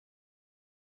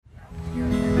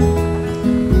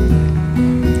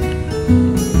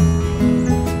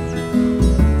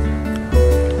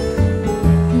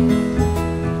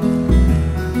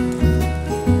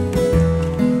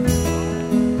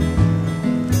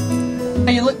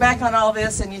you look back on all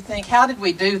this and you think, how did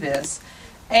we do this?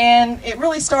 And it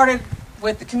really started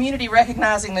with the community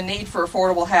recognizing the need for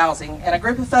affordable housing. And a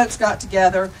group of folks got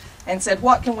together and said,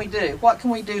 what can we do? What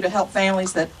can we do to help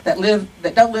families that don't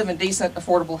live in decent,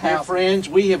 affordable housing? Dear friends,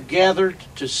 we have gathered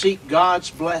to seek God's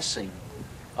blessing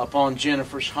upon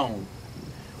Jennifer's home,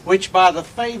 which by the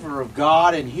favor of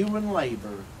God and human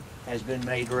labor has been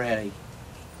made ready.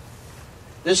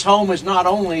 This home is not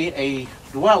only a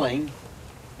dwelling,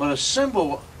 but a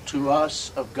symbol to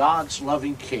us of God's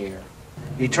loving care.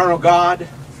 Eternal God,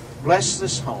 bless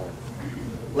this home.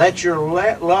 Let your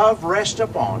love rest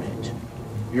upon it.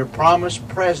 Your promised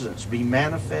presence be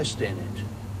manifest in it.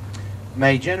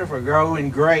 May Jennifer grow in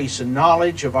grace and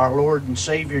knowledge of our Lord and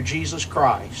Savior Jesus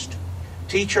Christ.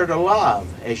 Teach her to love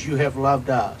as you have loved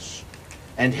us.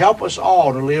 And help us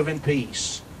all to live in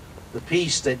peace. The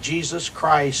peace that Jesus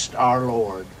Christ our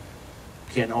Lord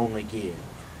can only give.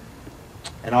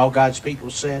 And all God's people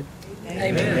said,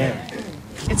 Amen. Amen.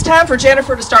 It's time for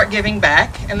Jennifer to start giving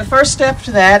back, and the first step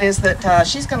to that is that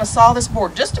she's going to saw this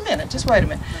board. Just a minute, just wait a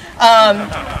minute.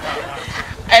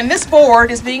 And this board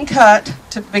is being cut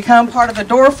to become part of the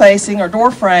door facing or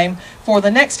door frame for the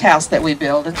next house that we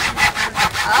build. Ribbit!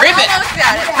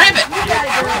 Ribbit!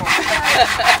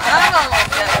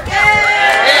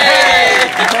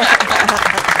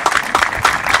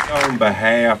 On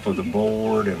behalf of the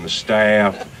board and the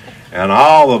staff and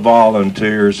all the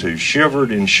volunteers who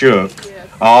shivered and shook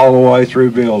all the way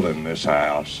through building this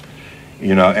house,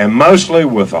 you know, and mostly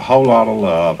with a whole lot of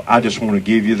love, I just want to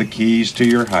give you the keys to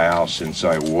your house and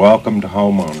say, welcome to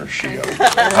home ownership.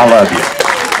 I love you.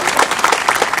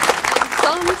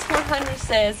 Psalms 100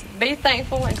 says, be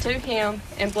thankful unto him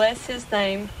and bless his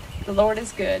name. The Lord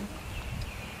is good.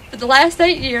 For the last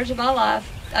 8 years of my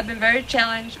life, I've been very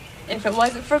challenged. If it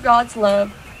wasn't for God's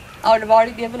love, I would have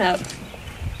already given up.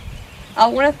 I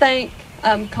want to thank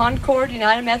Concord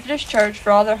United Methodist Church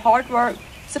for all their hard work,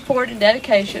 support, and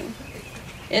dedication.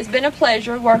 It's been a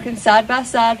pleasure working side by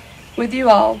side with you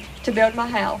all to build my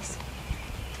house.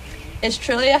 It's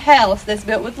truly a house that's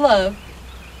built with love.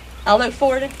 I look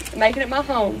forward to making it my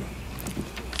home.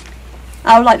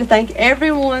 I would like to thank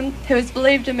everyone who has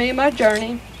believed in me and my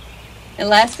journey. And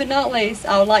last but not least,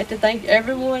 I would like to thank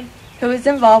everyone who is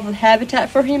involved with Habitat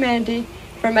for Humanity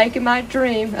for making my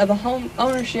dream of a home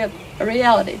ownership a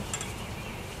reality.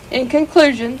 In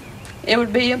conclusion, it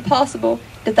would be impossible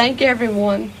to thank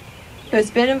everyone who has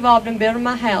been involved in building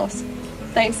my house.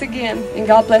 Thanks again, and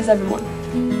God bless everyone.